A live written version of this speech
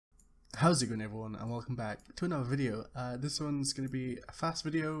How's it going, everyone, and welcome back to another video. This one's going to be a fast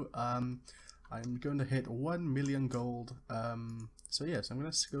video. I'm going to hit 1 million gold. So yes, I'm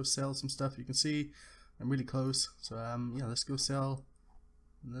going to go sell some stuff. You can see I'm really close. So yeah, let's go sell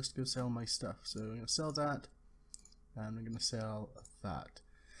my stuff. So I'm going to sell that, and I'm going to sell that.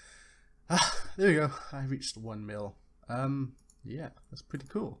 There we go. I reached 1 mil. Yeah, that's pretty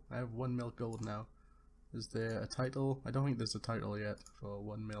cool. I have 1 mil gold now. Is there a title? I don't think there's a title yet for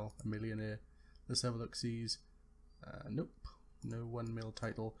 1 mil, a millionaire. Let's have a look, sees. Nope, no 1 mil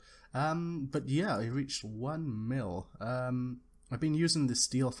title. But yeah, I reached 1 mil. I've been using the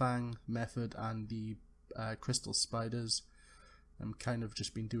steel fang method and the crystal spiders. I'm kind of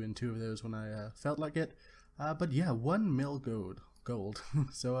just been doing 2 of those when I felt like it. But yeah, 1 mil gold.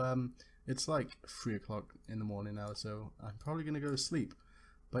 So it's like 3 o'clock in the morning now, so I'm probably gonna go to sleep.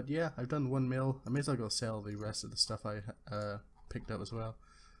 But yeah, I've done 1 mil. I may as well go sell the rest of the stuff I picked up as well.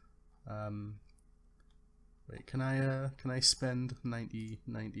 Wait, can I spend 90?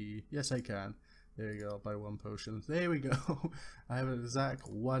 Yes, I can. There you go. I'll buy 1 potion. There we go. I have an exact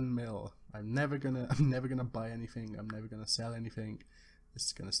 1 mil. I'm never gonna buy anything. I'm never gonna sell anything.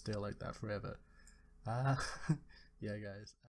 It's gonna stay like that forever. Yeah, guys.